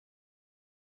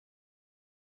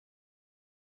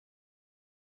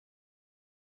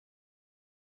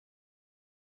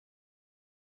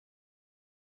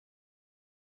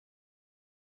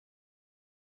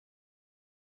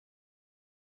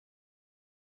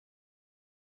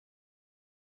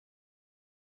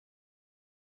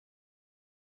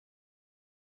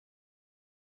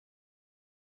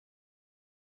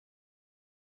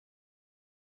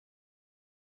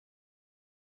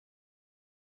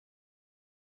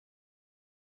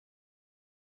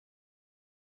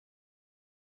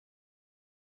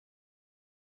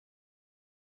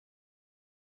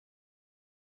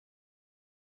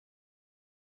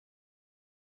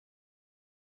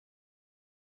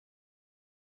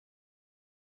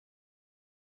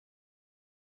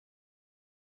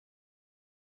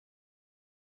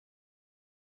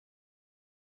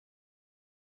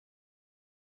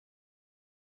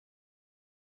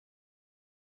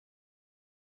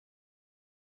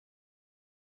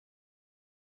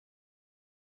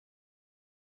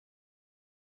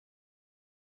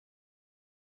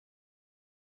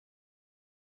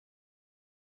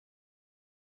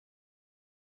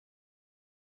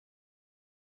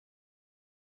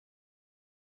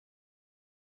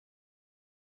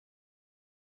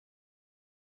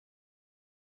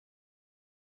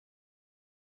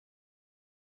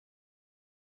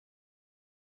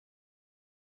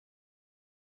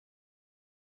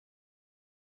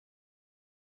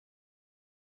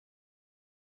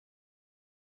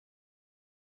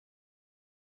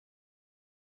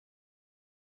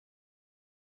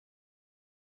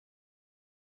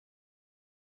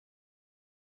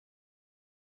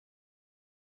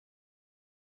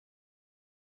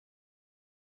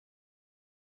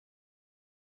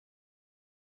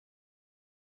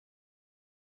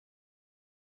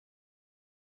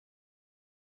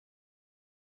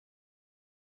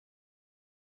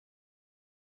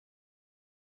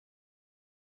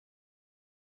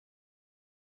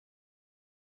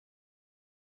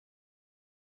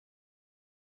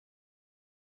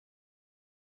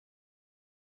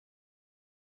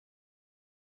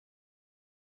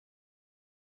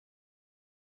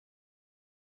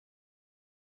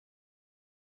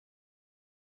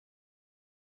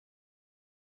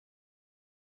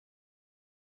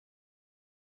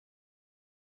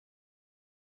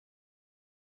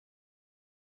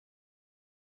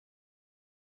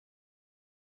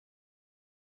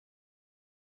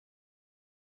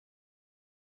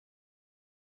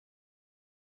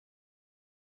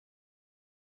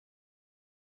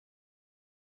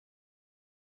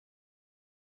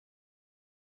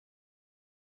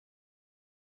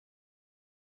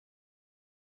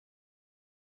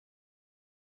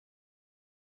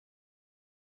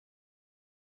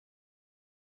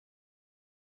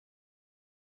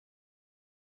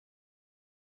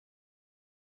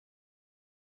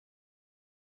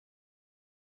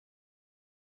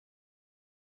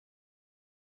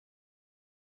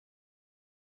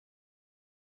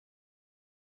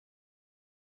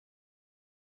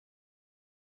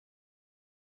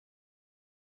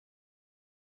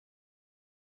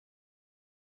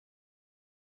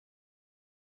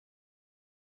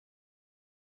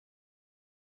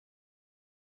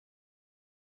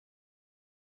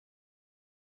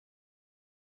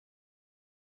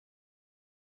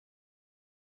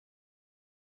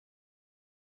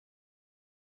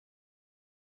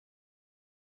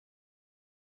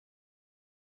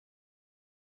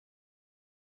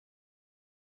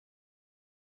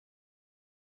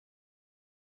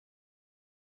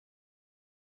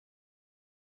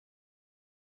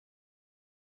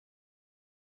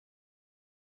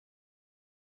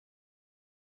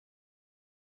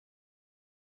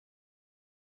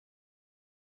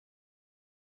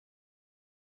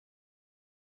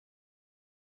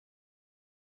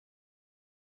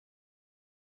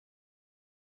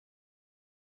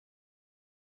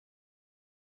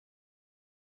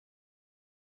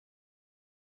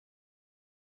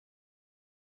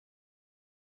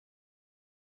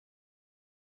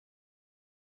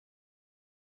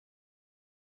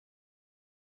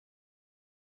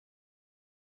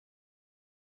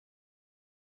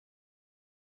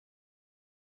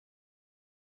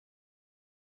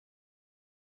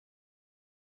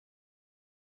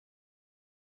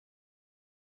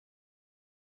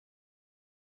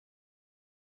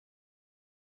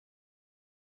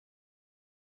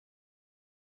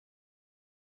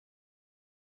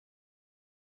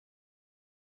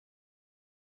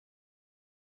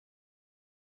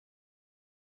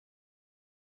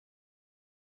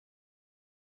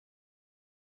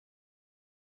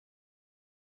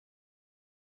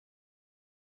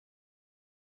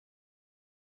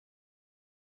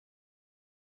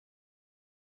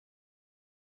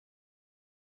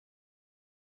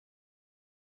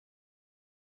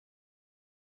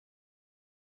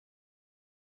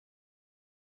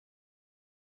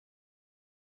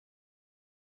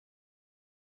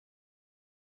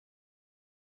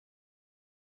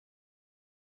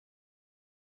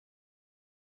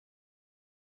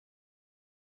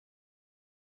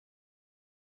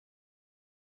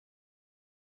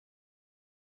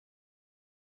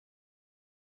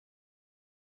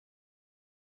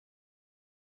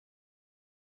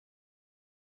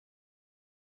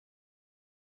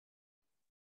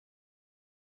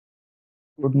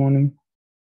Good morning.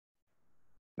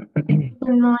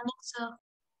 Good morning, sir.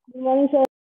 Good morning, sir.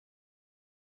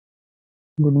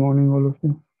 Good morning, all of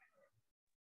you.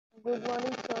 Good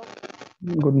morning, sir.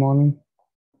 Good morning.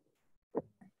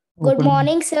 Good Open.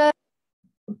 morning, sir.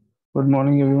 Good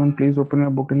morning, everyone. Please open your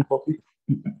book and copy.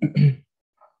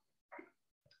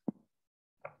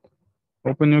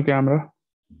 Open your camera.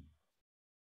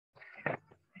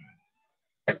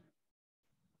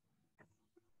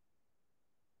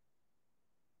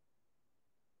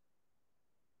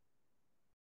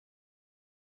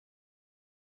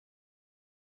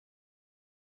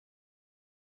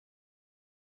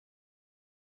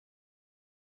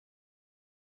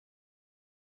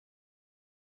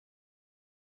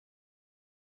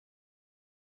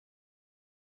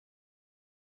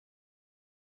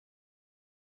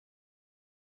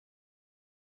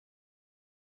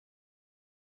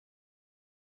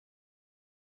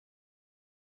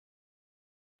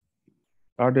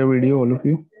 Start your video, all of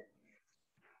you.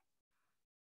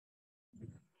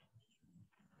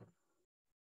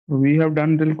 We have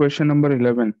done till question number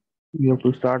 11. We have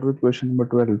to start with question number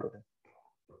 12 today.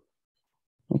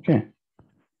 Okay.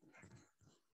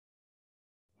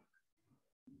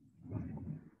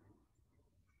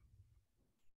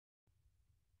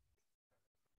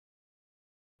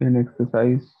 In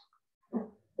exercise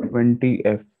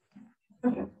 20F.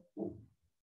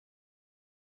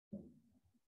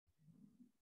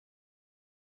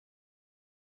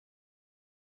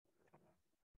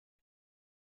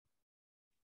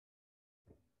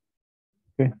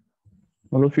 Okay.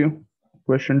 All of you.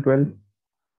 Question 12.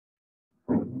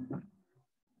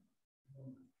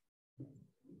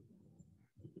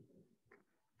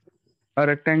 A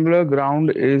rectangular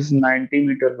ground is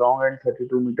 90-meter long and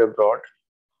 32-meter broad.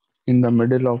 In the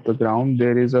middle of the ground,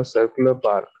 there is a circular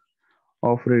park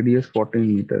of radius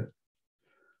 14 meters.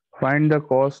 Find the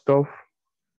cost of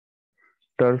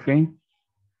turfing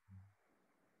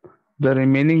the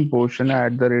remaining portion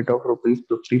at the rate of rupees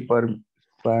 50 per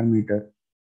square meter.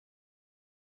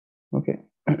 Okay.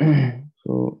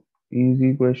 So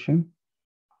easy question.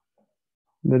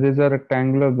 There is a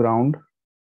rectangular ground.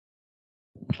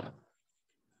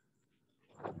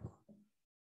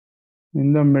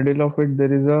 In the middle of it,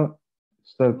 there is a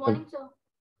circle. Good morning, sir.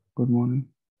 Good morning.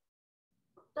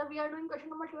 Sir, we are doing question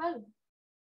number 12.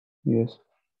 Yes.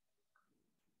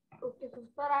 Okay, so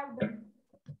sir, I've done.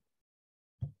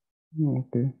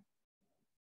 Okay.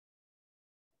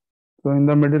 So in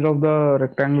the middle of the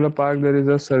rectangular park, there is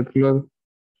a circular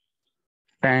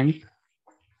tank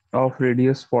of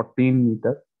radius 14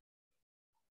 meter.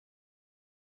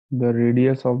 The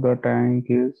radius of the tank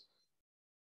is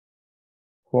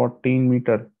 14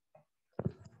 meter.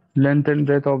 Length and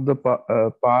breadth of the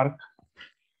park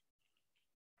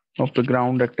of the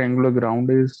ground, rectangular ground,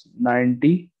 is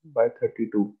 90 by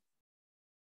 32.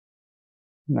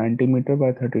 90 meter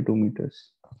by 32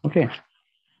 meters. Okay.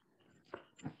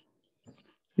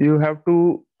 You have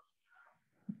to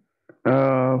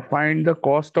find the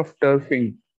cost of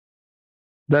turfing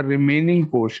the remaining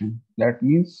portion. That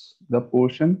means the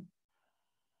portion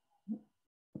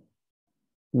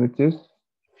which is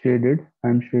shaded.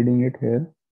 I'm shading it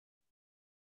here.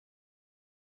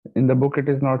 In the book, it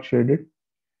is not shaded.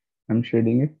 I'm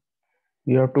shading it.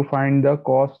 You have to find the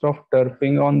cost of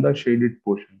turfing on the shaded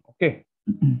portion. Okay.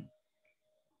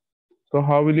 So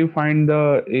how will you find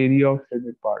the area of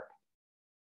shaded part?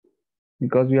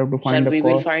 Because you have to find Sir, the we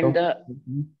will cost find of. the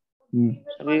Hmm.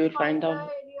 we will find the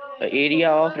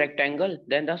area of rectangle,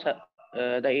 then the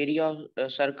area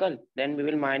of circle, then we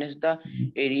will minus the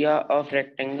area of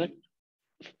rectangle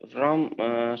from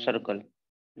circle.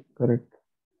 Correct.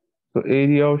 So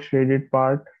area of shaded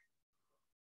part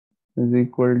is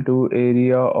equal to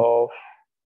area of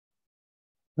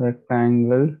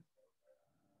rectangle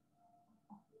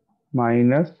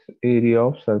minus area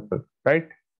of circle, right?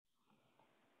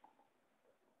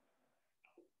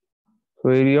 So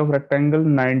area of rectangle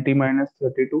 90 minus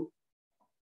 32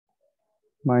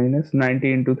 minus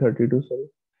 90 into 32, sorry.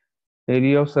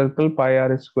 Area of circle pi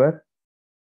r square.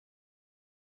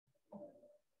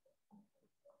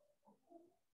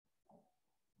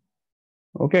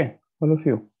 Okay, all of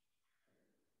you.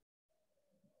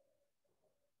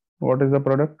 What is the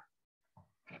product?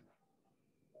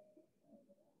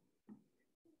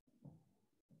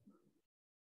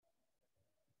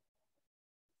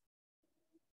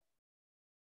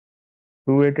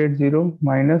 Two eight eight zero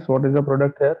minus what is the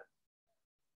product here?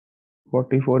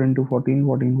 44 into 14,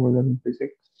 14 4 is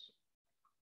 56.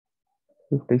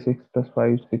 56 plus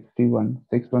 5, 61.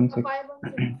 616.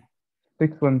 516.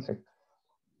 616.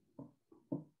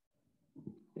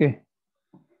 Okay.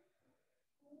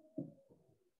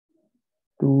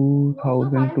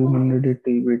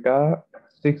 2280 बेटा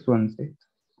 616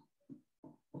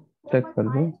 check कर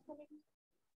दो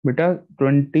बेटा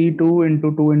 22 into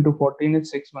 2 into 14 is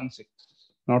 616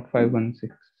 not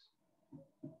 516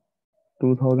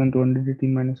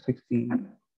 2218 minus 16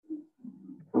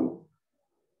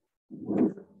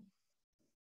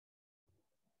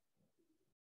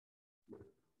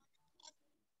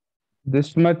 this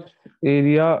much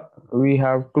area we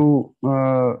have to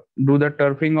do the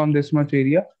turfing on this much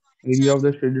area of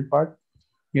the shaded part.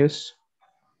 Yes.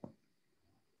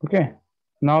 Okay,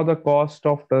 now the cost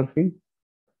of turfing.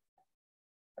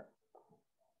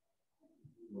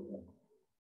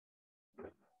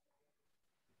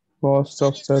 Cost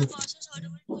of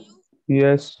turfing.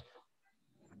 Yes.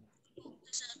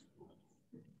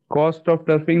 Cost of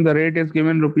turfing, the rate is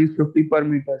given rupees 50 per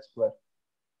meter square.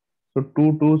 So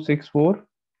 2264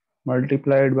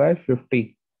 multiplied by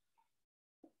 50.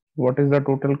 What is the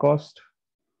total cost?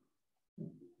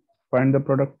 Find the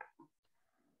product.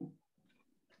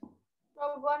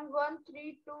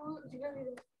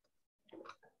 113200.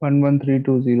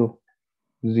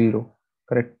 113200.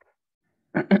 Correct.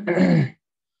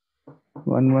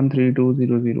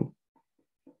 113200.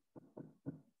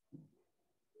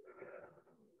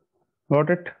 Got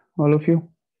it, all of you?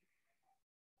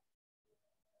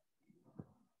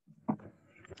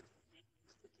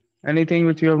 Anything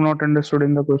which you have not understood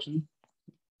in the question?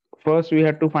 First, we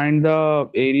had to find the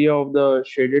area of the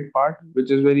shaded part, which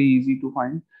is very easy to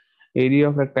find. Area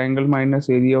of rectangle minus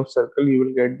area of circle, you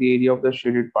will get the area of the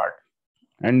shaded part.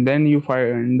 And then you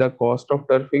find the cost of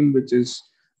turfing, which is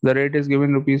the rate is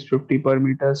given rupees 50 per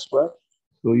meter square.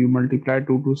 So you multiply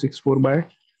 2264 by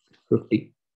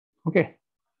 50. Okay.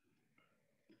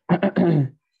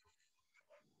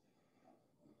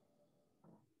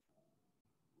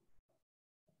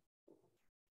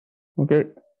 Okay.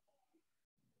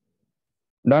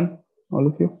 Done, all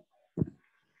of you?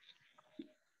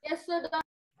 Yes, sir. Done.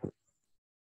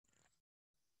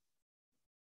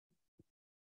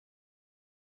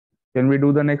 Can we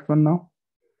do the next one now?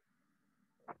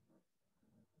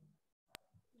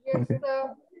 Yes, Okay.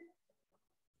 sir.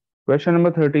 Question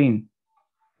number 13.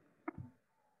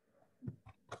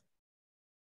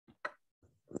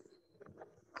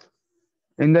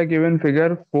 In the given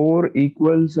figure, 4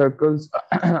 equal circles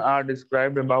are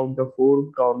described about the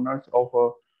 4 corners of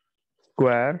a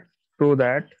square so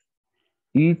that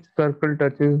each circle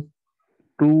touches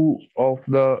 2 of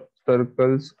the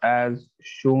circles as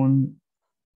shown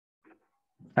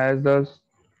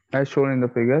in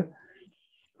the figure.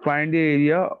 Find the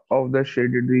area of the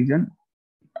shaded region,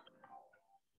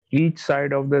 each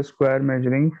side of the square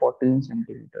measuring 14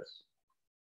 centimeters.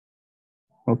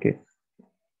 Okay.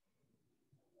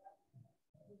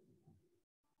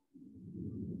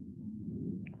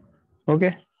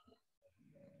 Okay.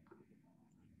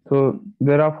 So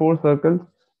there are 4 circles.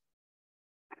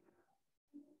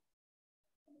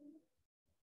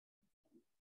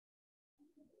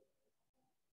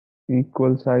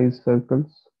 Equal size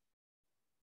circles.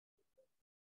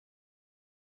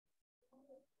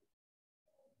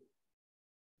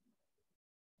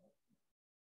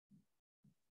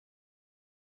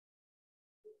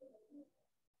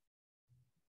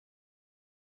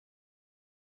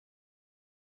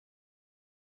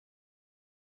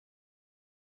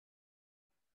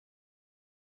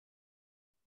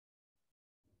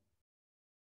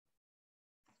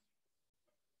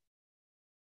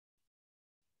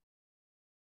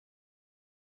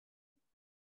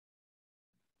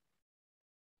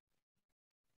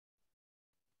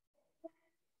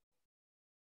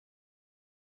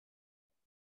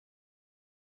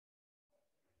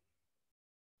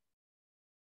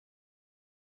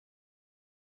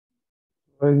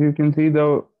 As you can see,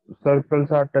 the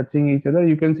circles are touching each other.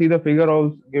 You can see the figure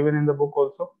also given in the book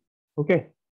also. Okay,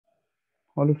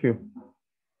 all of you.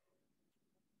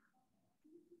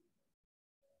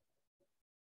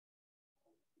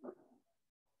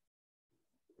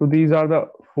 So these are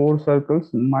the 4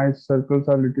 circles. My circles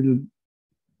are little,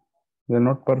 they're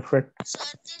not perfect. Sir,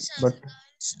 the But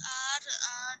circles are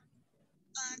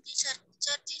the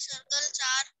circles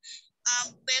are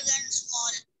big and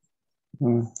small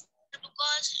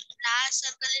because last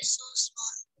circle is so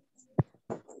small.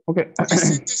 okay.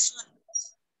 Just this one.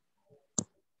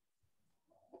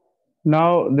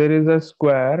 Now there is a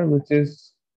square which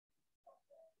is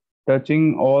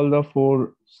touching all the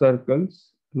 4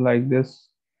 circles like this.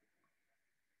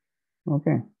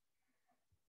 Okay.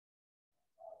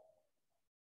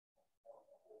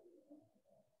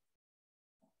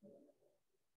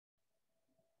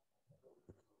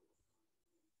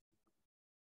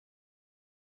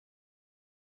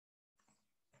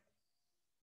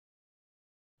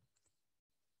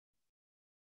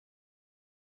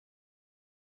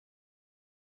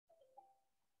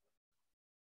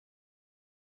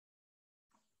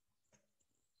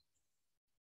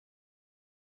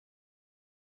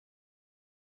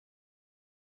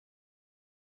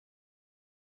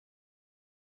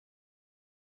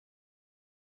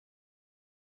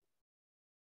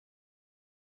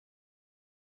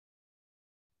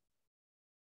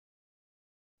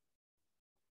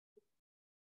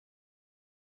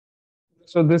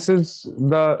 So this is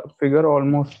the figure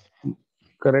almost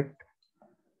correct.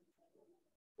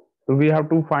 So we have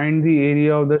to find the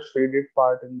area of the shaded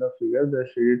part in the figure. The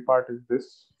shaded part is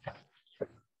this.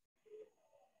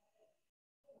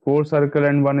 4 circle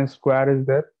and 1 square is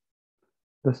there.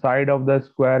 The side of the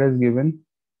square is given,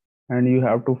 and you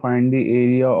have to find the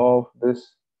area of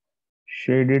this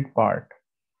shaded part.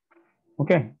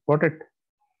 Okay, got it?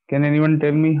 Can anyone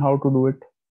tell me how to do it?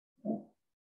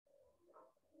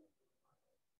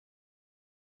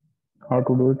 How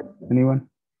to do it? Anyone?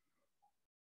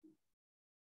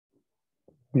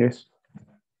 Yes.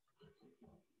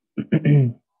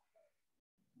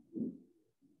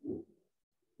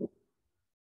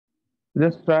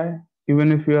 Just try.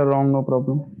 Even if you are wrong, no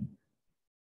problem.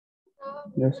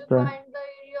 We Just will try. find the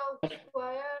area of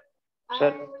square Sir.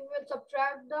 and we will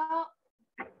subtract the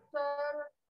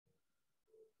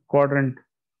Quadrant.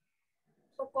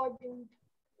 quadrant.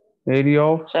 Area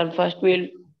of Sir, first we'll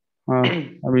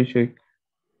Abhishek.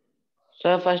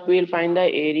 sir, first we'll find the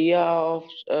area of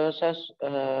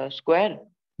square.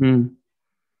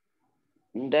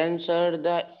 Then, sir,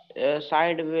 the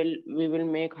side we will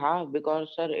make half because,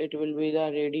 sir, it will be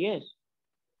the radius.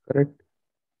 Correct.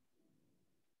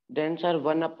 Then, sir,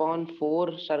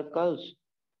 1/4 circles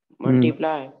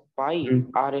multiply pi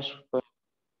r square.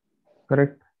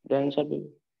 Correct. Then, sir,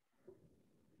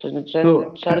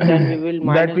 then we will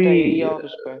minus the area of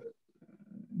square.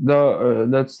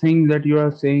 The thing that you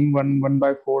are saying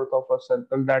 1/4 of a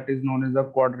circle, that is known as a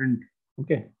quadrant.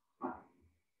 Okay.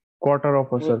 Quarter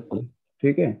of a circle.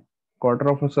 Okay. Quarter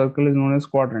of a circle is known as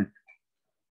quadrant.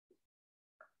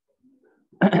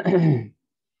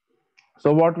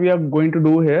 So what we are going to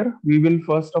do here, we will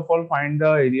first of all find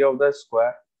the area of the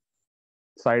square.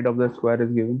 Side of the square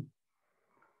is given.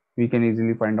 We can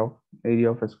easily find out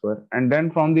area of a square. And then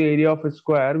from the area of a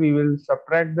square, we will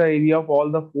subtract the area of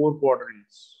all the 4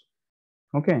 quadrants.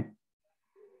 Okay.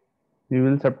 We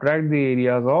will subtract the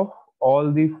areas of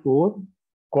all the 4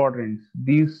 quadrants.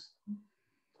 These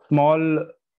small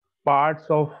parts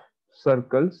of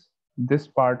circles, this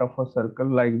part of a circle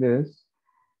like this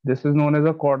is known as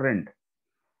a quadrant.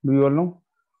 Do you all know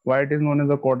why it is known as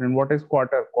a quadrant? What is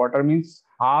quarter? Quarter means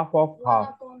half of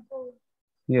half. 1/4.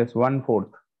 Yes, 1/4.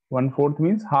 1/4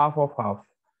 means half of half.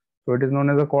 So it is known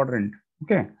as a quadrant.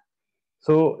 Okay.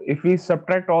 So if we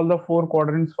subtract all the 4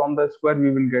 quadrants from the square,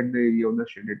 we will get the area of the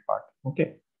shaded part. Okay.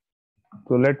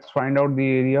 So let's find out the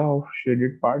area of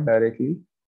shaded part directly.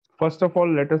 First of all,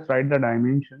 let us write the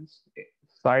dimensions.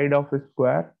 Side of a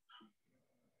square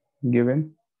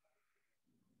given.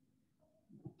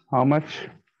 How much?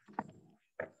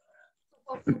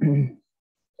 14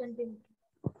 centimeters.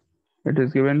 It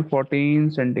is given 14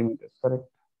 centimeters. Correct.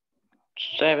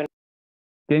 7.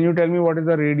 Can you tell me what is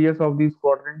the radius of these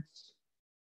quadrants?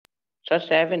 Sir,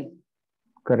 7.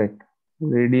 Correct.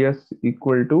 Radius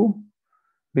equal to,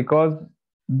 because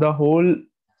the whole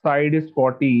side is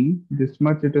 14, this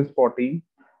much it is 14.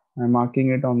 I'm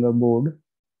marking it on the board.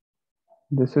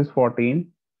 This is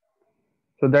 14.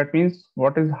 So that means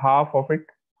what is half of it?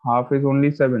 Half is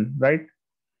only 7, right?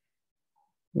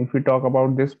 If we talk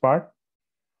about this part,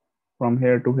 from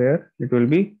here to here, it will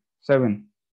be 7.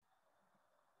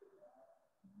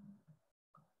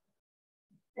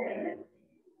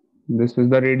 This is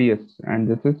the radius and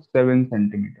this is 7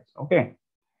 centimeters. Okay.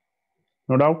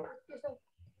 No doubt. Yes, sir.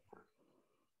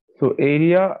 So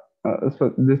area, so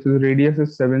this is radius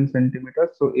is 7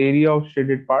 centimeters. So area of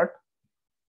shaded part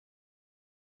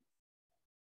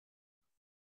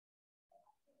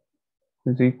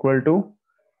is equal to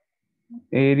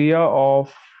area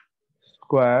of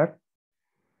square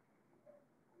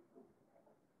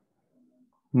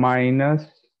minus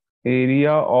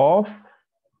area of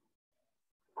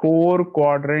 4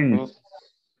 quadrants.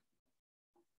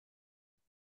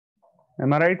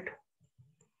 Am I right?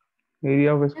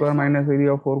 Area of a square minus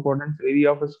area of 4 quadrants.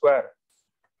 Area of a square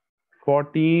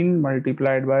 14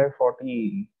 multiplied by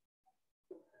 14.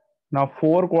 Now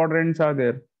 4 quadrants are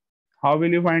there. How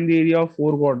will you find the area of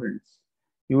 4 quadrants?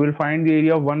 You will find the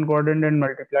area of 1 quadrant and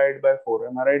multiply it by 4.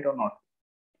 Am I right or not?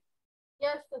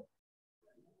 Yes, sir.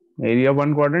 Area of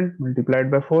 1 quadrant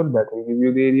multiplied by 4, that will give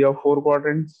you the area of 4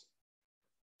 quadrants.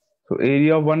 So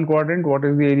area of 1 quadrant, what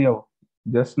is the area of?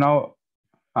 Just now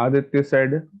Aditya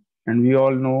said, and we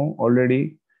all know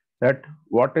already, that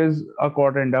what is a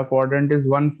quadrant? A quadrant is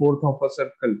 1/4 of a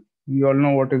circle. We all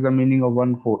know what is the meaning of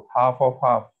 1/4. Half of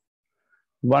half.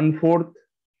 1/4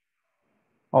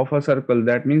 of a circle.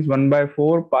 That means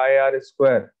 1/4 pi r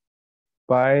square.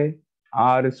 Pi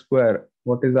r square.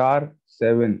 What is r?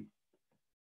 7.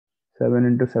 7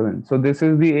 into 7. So this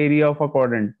is the area of a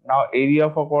quadrant. Now area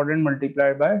of a quadrant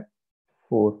multiplied by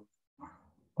 4.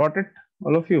 Got it,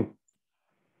 all of you?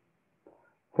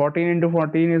 14 into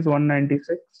 14 is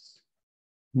 196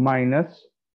 minus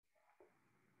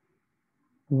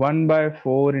 1 by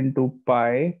 4 into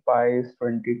pi. Pi is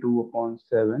 22 upon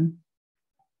 7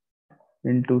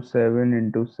 into 7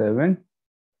 into 7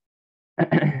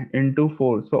 into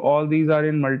 4. So all these are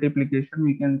in multiplication.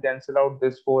 We can cancel out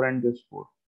this 4 and this 4.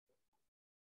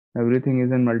 Everything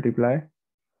is in multiply.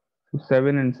 So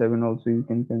 7 and 7 also you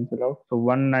can cancel out. So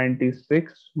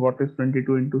 196. What is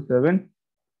 22 into 7?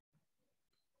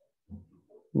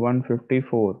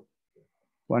 154.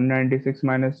 196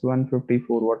 minus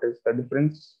 154. What is the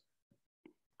difference?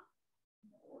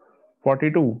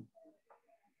 42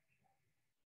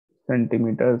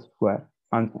 centimeters square.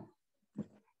 Answer.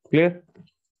 Clear?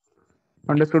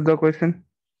 Understood the question?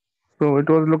 So it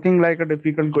was looking like a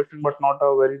difficult question, but not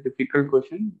a very difficult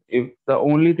question. If the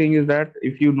only thing is that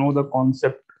if you know the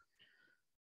concept,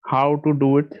 how to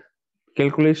do it,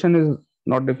 calculation is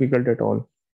not difficult at all.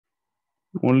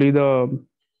 Only the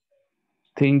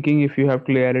thinking, if you have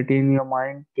clarity in your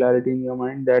mind,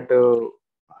 that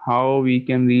how we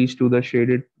can reach to the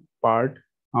shaded part,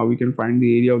 how we can find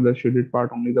the area of the shaded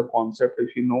part, only the concept,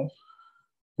 if you know,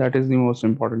 that is the most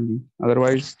important thing.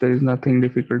 Otherwise, there is nothing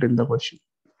difficult in the question.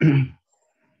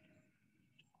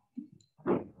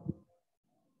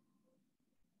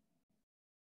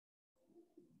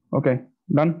 Okay,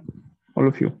 done, all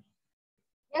of you.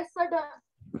 Yes, sir.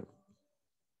 Done.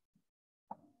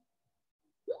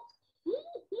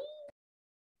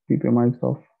 Keep your mics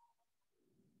off.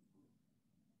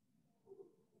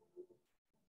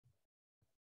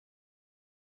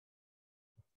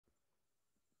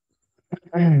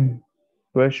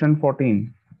 Question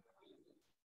 14.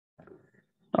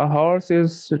 A horse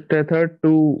is tethered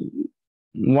to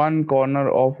one corner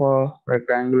of a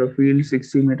rectangular field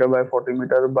 60 meter by 40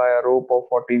 meter by a rope of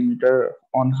 40 meter.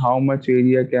 On how much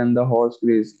area can the horse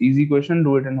graze? Easy question,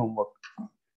 do it in homework.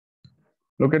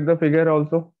 Look at the figure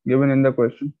also given in the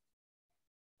question.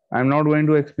 I'm not going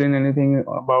to explain anything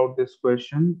about this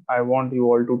question. I want you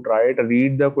all to try it,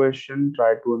 read the question,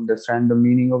 try to understand the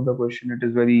meaning of the question. It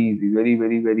is very easy,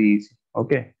 very easy.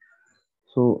 Okay.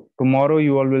 So tomorrow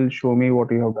you all will show me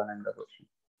what you have done in the question.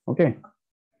 Okay.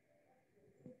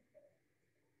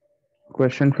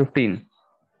 Question 15.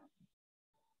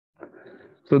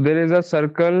 So there is a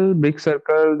circle, big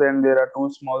circle, then there are two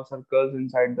small circles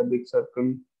inside the big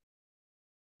circle.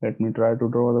 Let me try to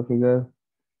draw the figure.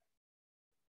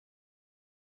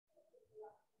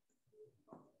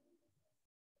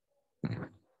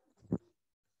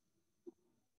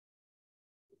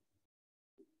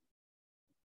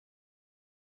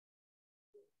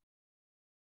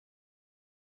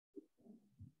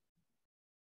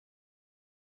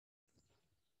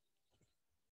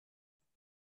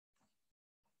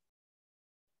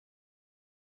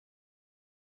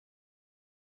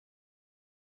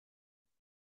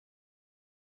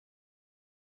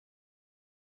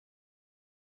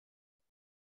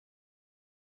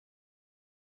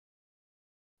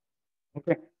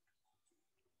 Okay.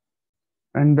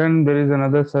 And then there is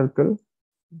another circle,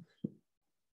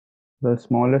 the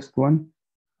smallest one.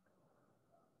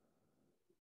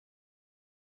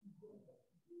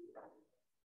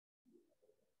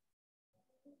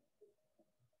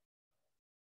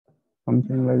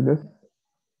 Something like this.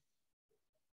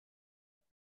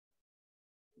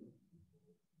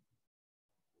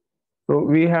 So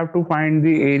we have to find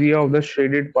the area of the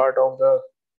shaded part of the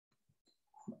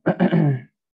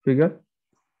figure.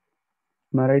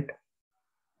 Am I right?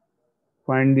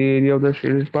 Find the area of the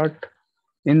shaded part.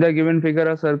 In the given figure,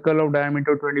 a circle of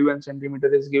diameter 21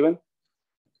 centimeter is given.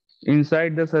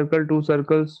 Inside the circle, two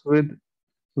circles with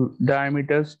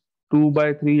diameters 2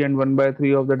 by 3 and 1 by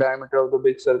 3 of the diameter of the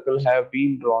big circle have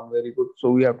been drawn. Very good.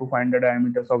 So we have to find the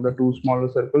diameters of the two smaller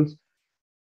circles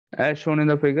as shown in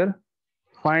the figure.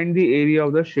 Find the area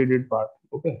of the shaded part.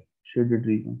 Okay, shaded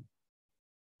region.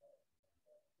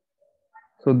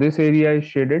 So this area is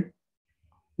shaded.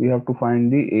 We have to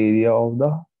find the area of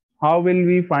the. How will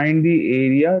we find the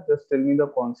area? Just tell me the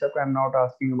concept. I'm not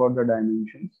asking about the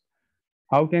dimensions.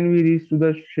 How can we reach to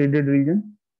the shaded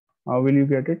region? How will you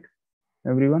get it,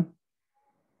 everyone?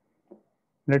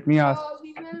 Let me ask.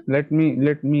 We will.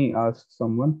 Let me ask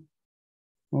someone.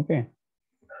 Okay.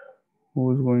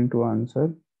 Who is going to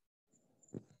answer?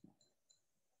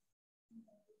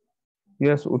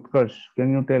 Yes, Utkarsh.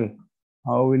 Can you tell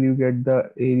how will you get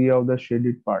the area of the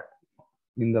shaded part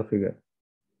in the figure?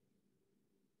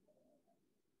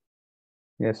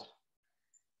 Yes.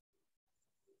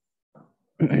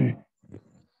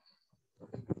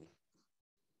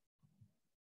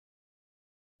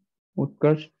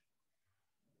 Utkarsh.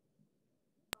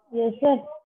 Yes, sir.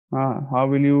 How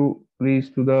will you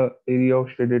reach to the area of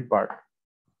shaded part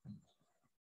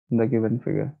in the given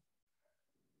figure?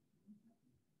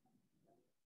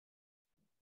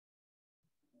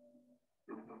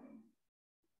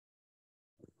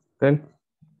 Tell.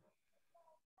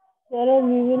 Sir,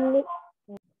 we will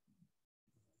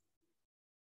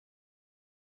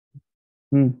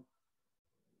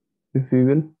If we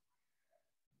will.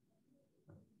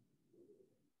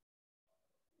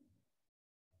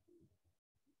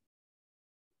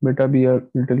 Better be a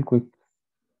little quick.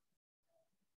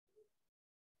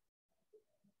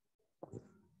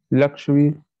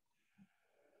 Lakshmi.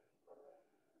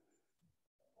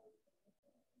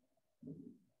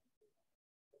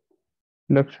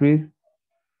 Lakshmi.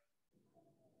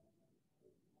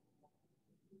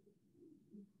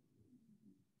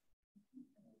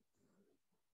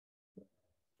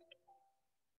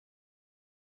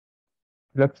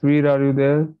 Lakshmi, are you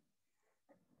there?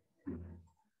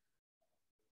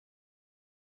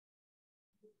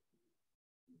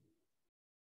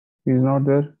 He's not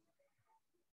there.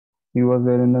 He was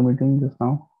there in the meeting just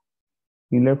now.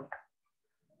 He left.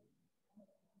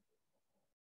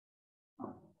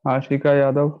 Ashika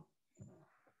Yadav.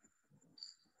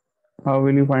 How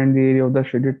will you find the area of the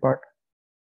shaded part?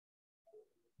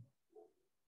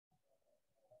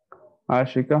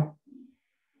 Ashika.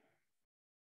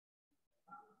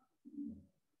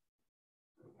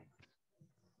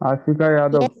 Ashika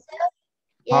Yadav. Yes, sir.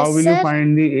 How Yes, will you sir.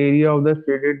 find the area of the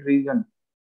shaded region?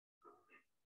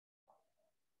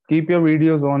 Keep your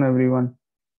videos on, everyone.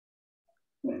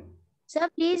 Sir,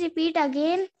 please repeat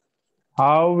again.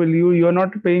 How will you are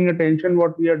not paying attention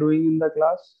what we are doing in the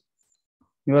class?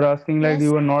 You are asking like Yes.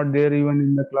 you are not there even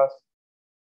in the class.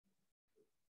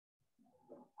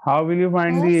 How will you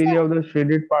find No, the area sir. of the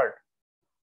shaded part?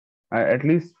 At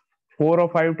least 4 or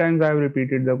 5 times I have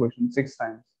repeated the question, 6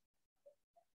 times.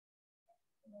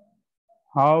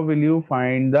 How will you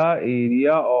find the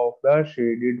area of the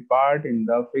shaded part in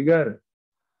the figure?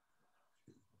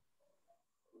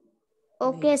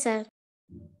 Okay, sir.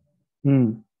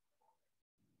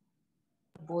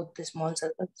 Both the small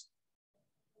circles.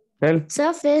 Tell.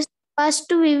 Sir, first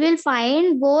we will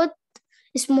find both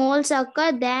small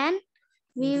circle, then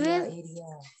we will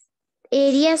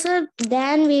area, sir.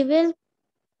 Then we will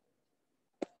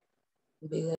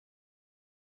bigger.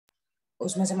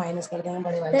 उसमें से minus कर देंगे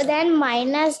बड़े वाले so then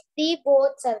minus the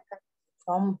both circle.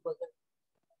 from बगल.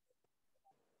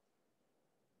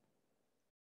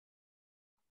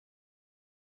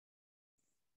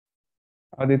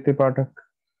 Aditya Pathak.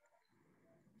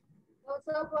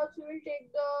 So first we will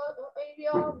take the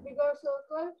area of bigger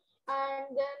circle and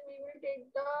then we will take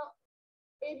the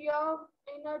area of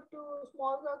inner two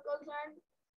small circles and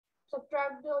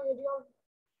subtract the area of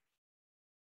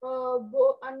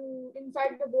and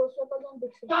inside the both circles and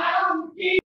big circle.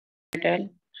 Tell,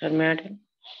 sir, may I tell?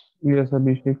 Yes,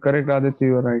 Abhishek. Correct, Aditya,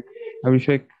 you are right.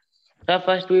 Abhishek. Sir,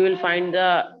 first we will find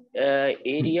the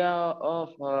area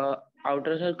of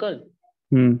outer circle.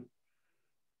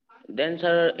 Then,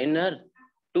 sir, inner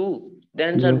 2.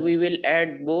 Then, sir, Yes. we will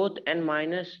add both and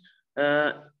minus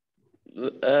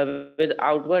with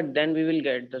outward. Then we will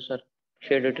get the, sir,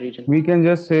 shaded region. We can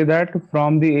just say that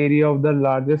from the area of the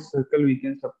largest circle, we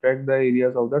can subtract the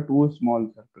areas of the two small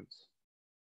circles.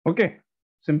 Okay,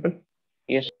 simple.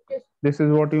 Yes. This is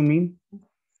what you mean.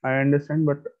 I understand,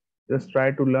 but just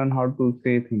try to learn how to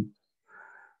say things.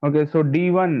 Okay, so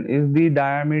D1 is the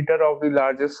diameter of the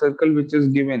largest circle, which is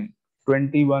given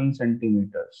 21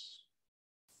 centimeters.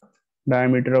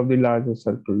 Diameter of the largest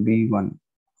circle, D1.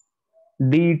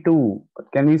 D2,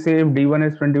 can we say if D1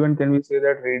 is 21, can we say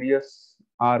that radius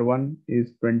R1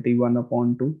 is 21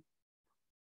 upon 2?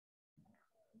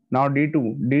 Now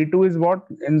D2 is what?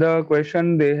 In the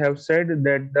question they have said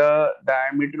that the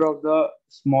diameter of the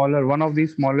one of the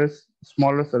smaller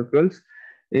circles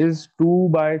is 2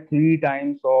 by 3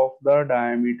 times of the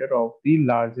diameter of the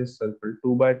largest circle.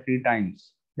 2 by 3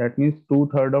 times. That means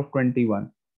 2/3 of 21.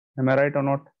 Am I right or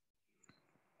not?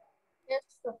 Yes,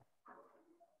 sir.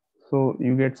 So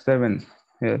you get 7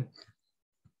 here.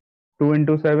 2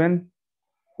 into 7,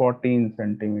 14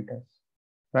 centimeters.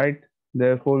 Right?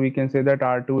 Therefore, we can say that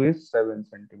R2 is 7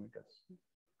 centimeters.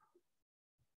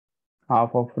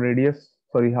 Half of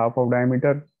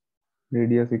diameter,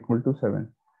 radius equal to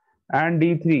 7. And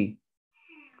D3.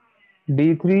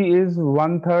 D3 is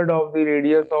 1/3 of the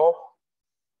radius of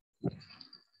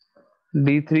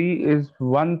D3 is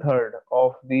 1/3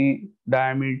 of the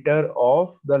diameter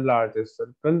of the largest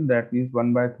circle. That means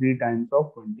 1 by 3 times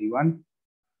of 21.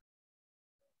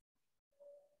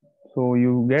 So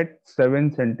you get 7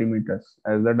 centimeters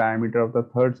as the diameter of the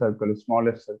third circle,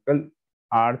 smallest circle.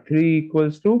 R3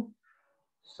 equals to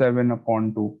 7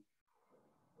 upon 2.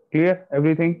 Clear?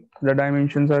 Everything? The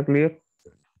dimensions are clear?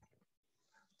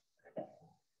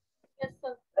 Yes,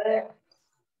 sir.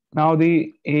 Now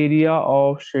the area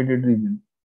of shaded region.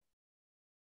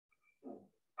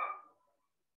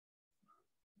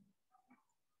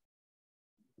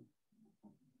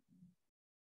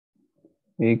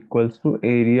 Equals to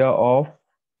area of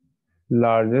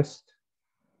largest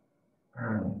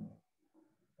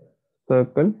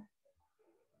circle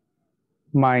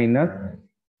minus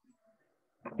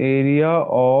area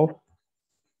of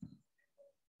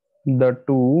the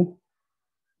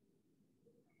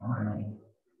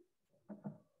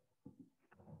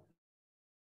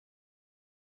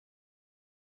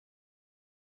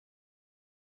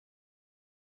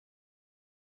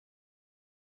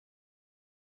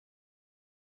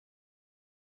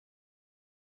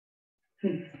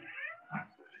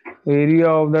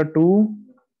two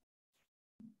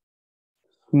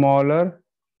smaller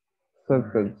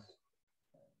circles.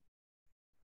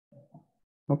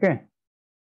 Okay.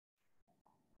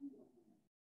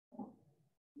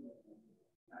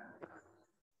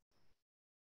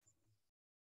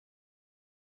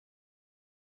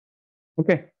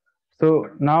 Okay. So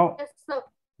now Yes, sir.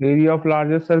 area of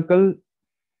largest circle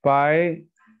pi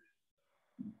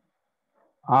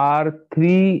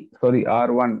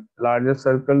R1, largest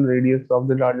circle, radius of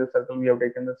the largest circle, we have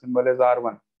taken the symbol as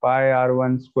R1, pi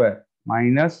R1 square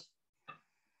minus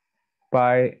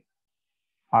pi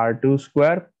R2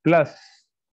 square plus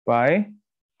pi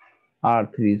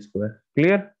R3 square.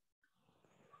 Clear?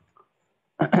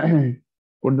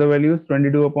 Put the values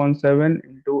 22 upon 7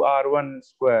 into R1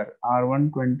 square,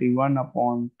 R1 21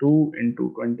 upon 2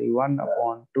 into 21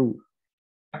 upon 2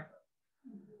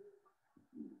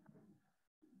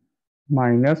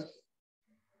 minus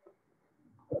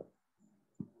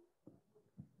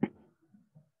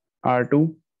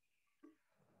R2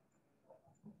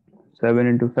 7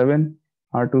 into 7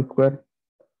 R2 square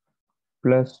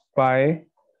plus pi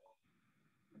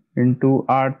into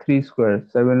R3 square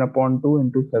 7 upon 2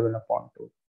 into 7 upon 2.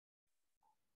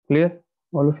 Clear,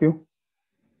 all of you?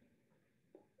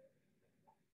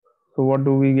 So what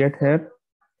do we get here?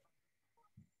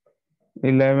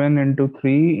 11 into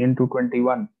 3 into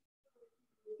 21.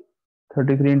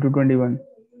 33 into 21.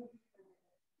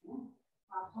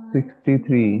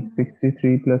 63.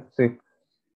 63 plus 6.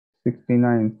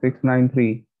 69.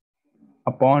 693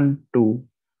 upon 2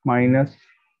 minus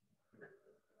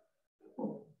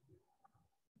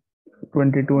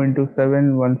 22 into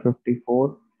 7,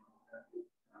 154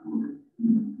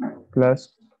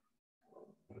 plus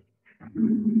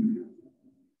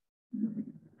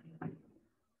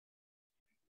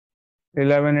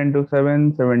 11 into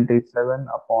 7, 77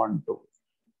 upon 2.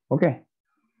 Okay.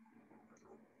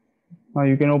 Now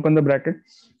you can open the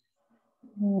brackets,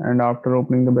 and after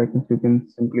opening the brackets, you can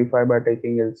simplify by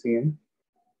taking LCM.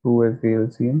 2 as the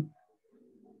LCM.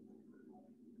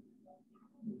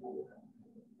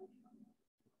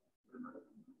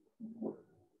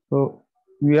 So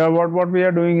we are what we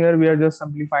are doing here, we are just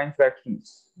simplifying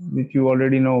fractions, which you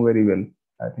already know very well,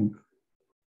 I think.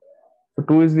 So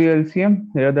 2 is the LCM.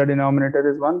 Here the denominator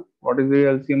is 1. What is the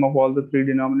LCM of all the three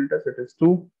denominators? It is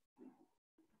 2.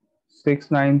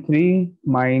 693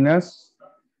 minus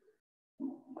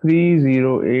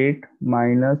 308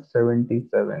 minus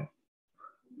 77.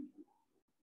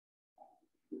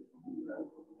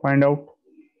 Find out.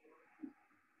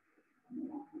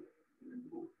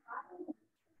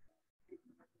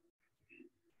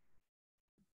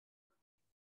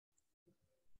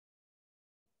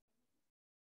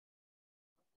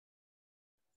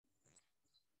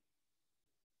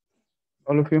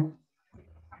 All of you.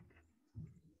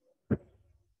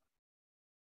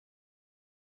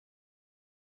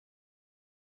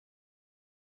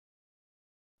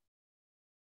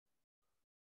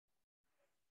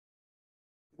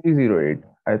 $308,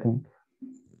 I think.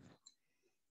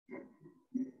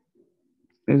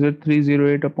 Is it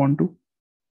 308 upon 2?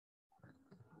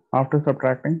 After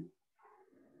subtracting?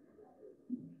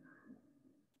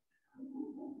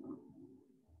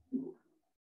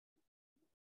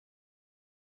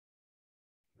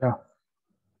 Yeah.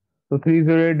 So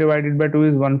 308 divided by 2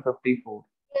 is 154.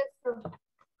 Yes, sir.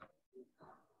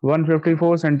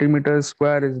 154 centimeters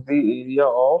square is the area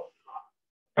of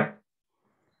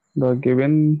the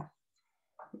given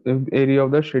area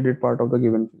of the shaded part of the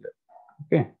given figure.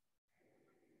 Okay.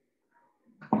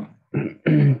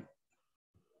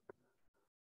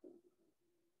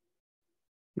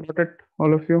 Got it,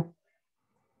 all of you?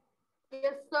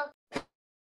 Yes, sir.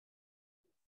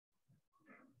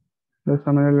 Just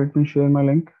a minute, let me share my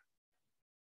link.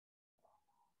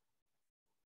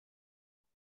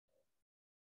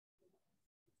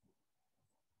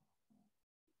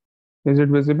 Is it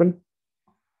visible?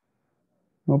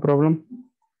 No problem.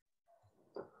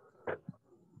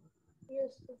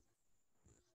 Yes, sir.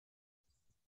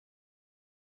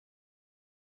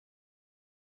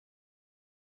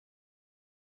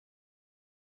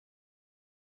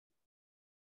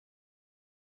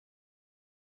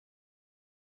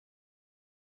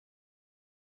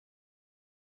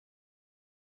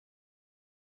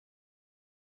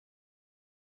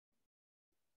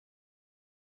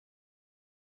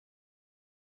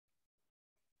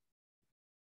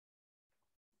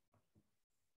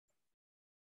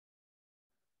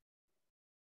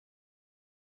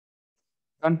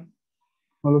 Done.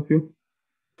 All of you.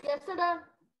 Yes, sir. Done.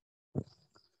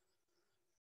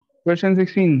 Question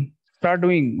 16. Start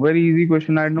doing. Very easy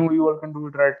question. I know you all can do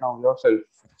it right now yourself.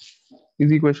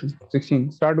 Easy question.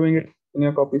 16. Start doing it in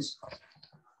your copies.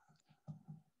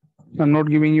 I'm not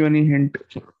giving you any hint.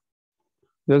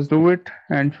 Just do it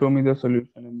and show me the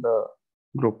solution in the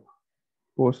group.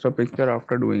 Post a picture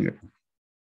after doing it.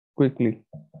 Quickly.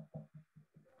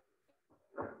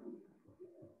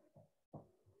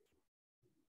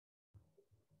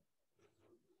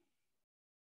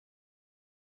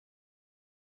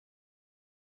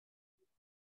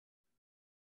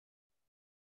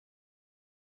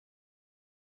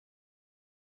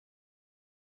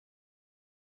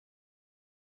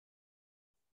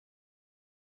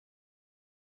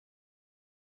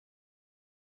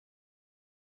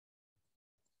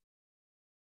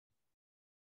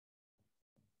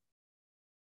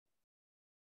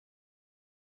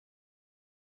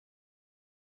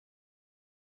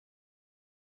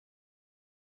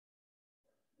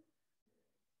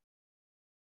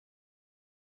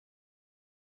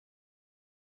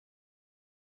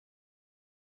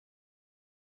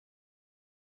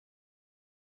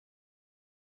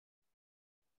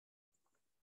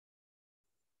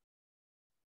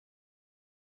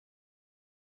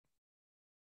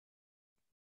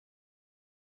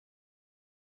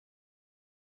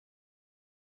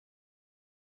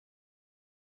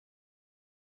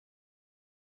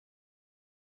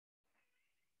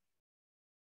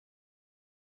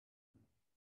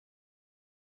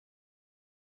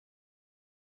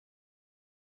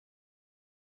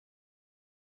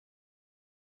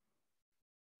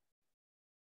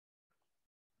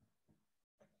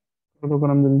 करो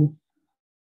करम जल्दी.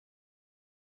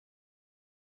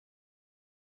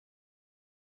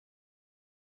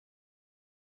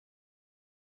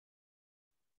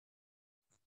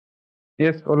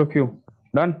 Yes, all of you.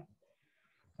 Done.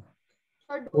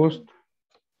 Sir, doing. Post.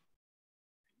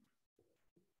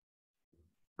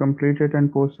 Complete it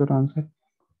and post your answer.